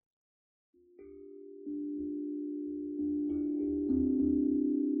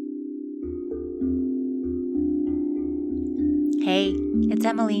Hey, it's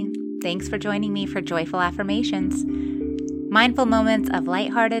Emily. Thanks for joining me for Joyful Affirmations, mindful moments of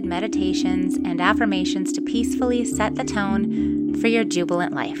lighthearted meditations and affirmations to peacefully set the tone for your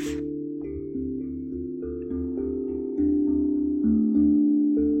jubilant life.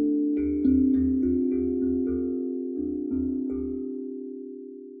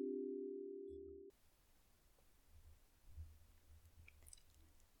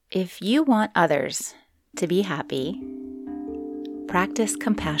 If you want others to be happy, practice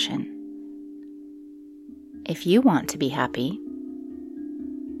compassion. If you want to be happy,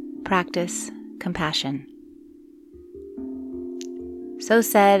 practice compassion. So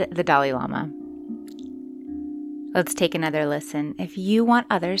said the Dalai Lama. Let's take another listen. If you want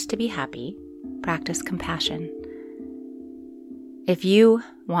others to be happy, practice compassion. If you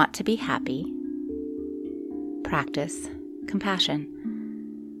want to be happy, practice compassion.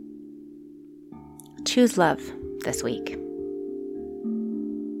 Choose love this week.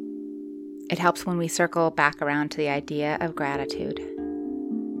 It helps when we circle back around to the idea of gratitude.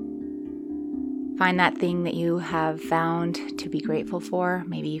 Find that thing that you have found to be grateful for.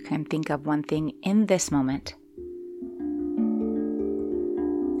 Maybe you can think of one thing in this moment.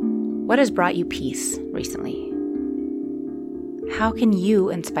 What has brought you peace recently? How can you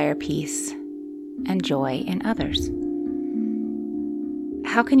inspire peace and joy in others?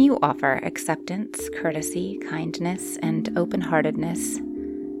 How can you offer acceptance, courtesy, kindness, and open-hearted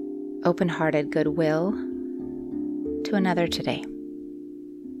goodwill to another today,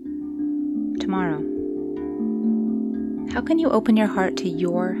 tomorrow? How can you open your heart to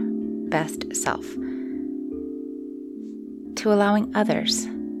your best self, to allowing others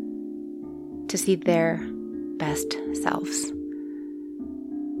to see their best selves?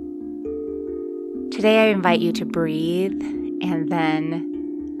 Today, I invite you to breathe and then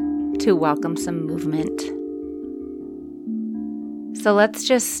to welcome some movement. So let's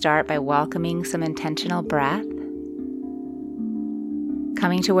just start by welcoming some intentional breath.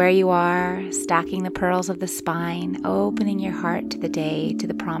 Coming to where you are, stacking the pearls of the spine, opening your heart to the day, to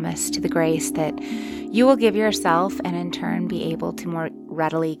the promise, to the grace that you will give yourself and in turn be able to more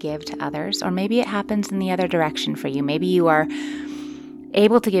readily give to others. Or maybe it happens in the other direction for you. Maybe you are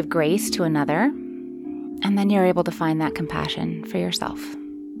able to give grace to another, and then you're able to find that compassion for yourself.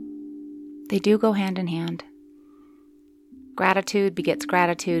 They do go hand in hand. Gratitude begets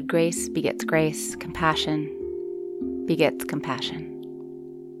gratitude, grace begets grace, compassion begets compassion.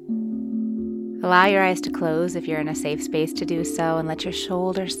 Allow your eyes to close if you're in a safe space to do so, and let your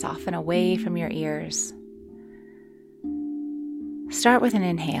shoulders soften away from your ears. Start with an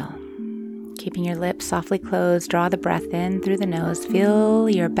inhale. Keeping your lips softly closed, draw the breath in through the nose. Feel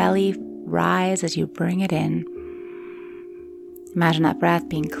your belly rise as you bring it in. Imagine that breath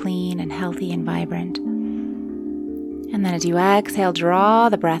being clean and healthy and vibrant. And then as you exhale, draw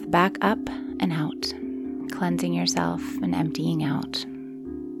the breath back up and out, cleansing yourself and emptying out.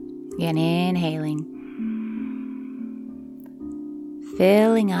 Again, inhaling,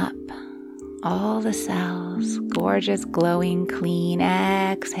 filling up all the cells, gorgeous, glowing, clean.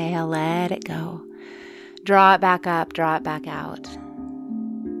 Exhale, let it go. Draw it back up, draw it back out.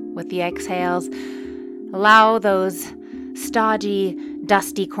 With the exhales, allow those stodgy,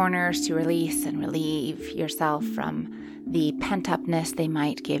 dusty corners to release and relieve yourself from the pent-upness they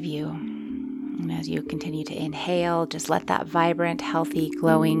might give you. And as you continue to inhale, just let that vibrant, healthy,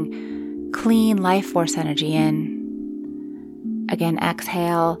 glowing, clean life force energy in. Again,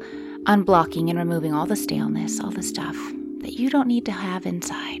 exhale, unblocking and removing all the staleness, all the stuff that you don't need to have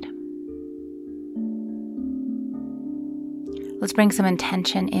inside. Let's bring some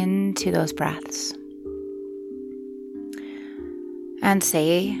intention into those breaths and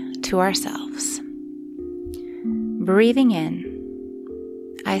say to ourselves, breathing in,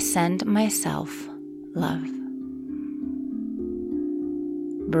 I send myself love.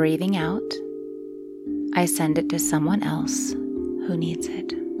 Breathing out, I send it to someone else who needs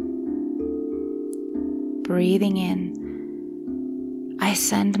it. Breathing in, I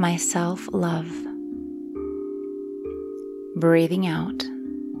send myself love. Breathing out,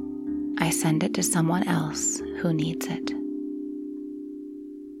 I send it to someone else who needs it.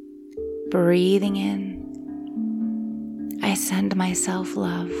 Breathing in, I send myself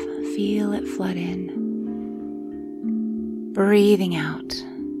love. Feel it flood in. Breathing out,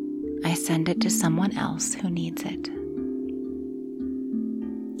 I send it to someone else who needs it.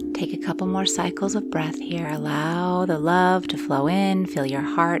 Take a couple more cycles of breath here. Allow the love to flow in. Feel your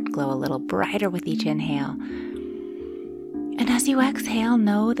heart glow a little brighter with each inhale. And as you exhale,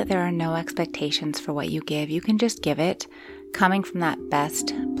 know that there are no expectations for what you give. You can just give it coming from that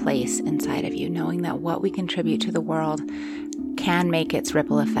best place inside of you, knowing that what we contribute to the world can make its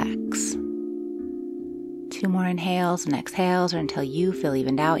ripple effects. 2 more inhales and exhales, or until you feel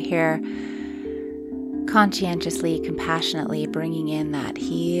evened out here. Conscientiously, compassionately bringing in that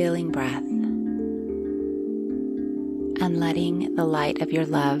healing breath and letting the light of your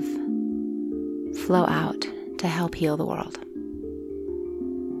love flow out to help heal the world.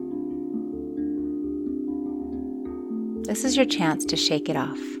 This is your chance to shake it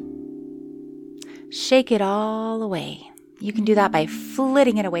off. Shake it all away. You can do that by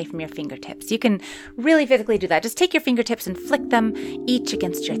flitting it away from your fingertips. You can really physically do that. Just take your fingertips and flick them each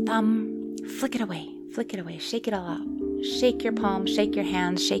against your thumb. Flick it away, shake it all out. Shake your palms, shake your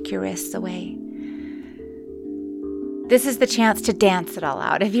hands, shake your wrists away. This is the chance to dance it all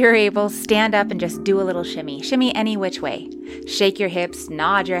out. If you're able, stand up and just do a little shimmy. Shimmy any which way. Shake your hips,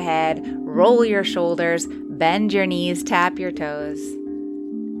 nod your head, roll your shoulders, bend your knees, tap your toes.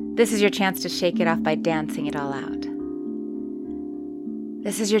 This is your chance to shake it off by dancing it all out.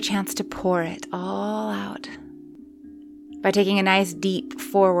 This is your chance to pour it all out by taking a nice deep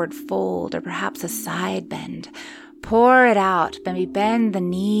forward fold or perhaps a side bend. Pour it out. Maybe bend the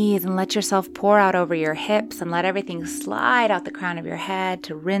knees and let yourself pour out over your hips and let everything slide out the crown of your head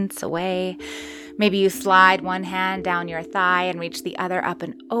to rinse away. Maybe you slide one hand down your thigh and reach the other up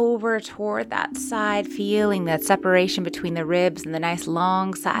and over toward that side, feeling that separation between the ribs and the nice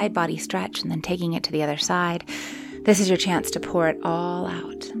long side body stretch, and then taking it to the other side. This is your chance to pour it all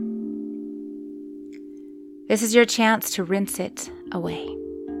out. This is your chance to rinse it away.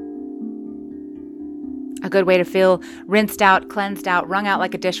 A good way to feel rinsed out, cleansed out, wrung out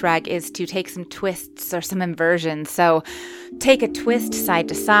like a dish rag is to take some twists or some inversions. So take a twist side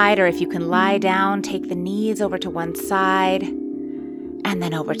to side, or if you can lie down, take the knees over to one side and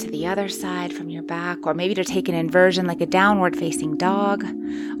then over to the other side from your back, or maybe to take an inversion like a downward facing dog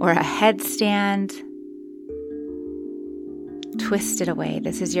or a headstand. Twist it away.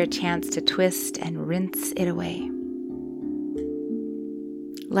 This is your chance to twist and rinse it away.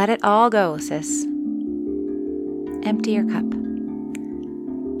 Let it all go, sis. Empty your cup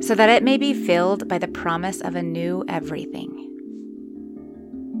so that it may be filled by the promise of a new everything.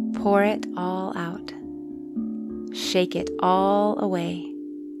 Pour it all out. Shake it all away.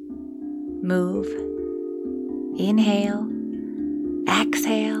 Move. Inhale.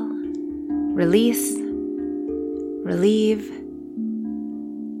 Exhale. Release. Relieve.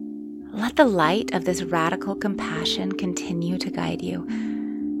 Let the light of this radical compassion continue to guide you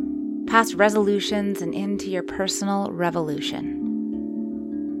past resolutions and into your personal revolution.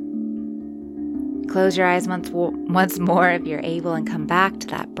 Close your eyes once more if you're able, and come back to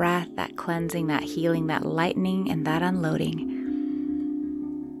that breath, that cleansing, that healing, that lightening, and that unloading.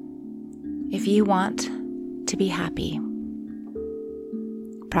 If you want to be happy,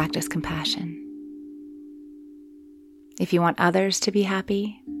 practice compassion. If you want others to be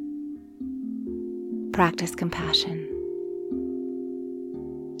happy, practice compassion.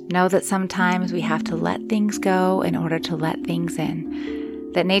 Know that sometimes we have to let things go in order to let things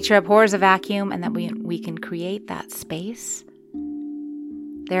in. That nature abhors a vacuum, and that we can create that space.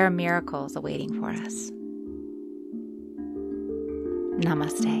 There are miracles awaiting for us.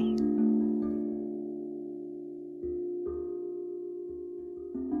 Namaste.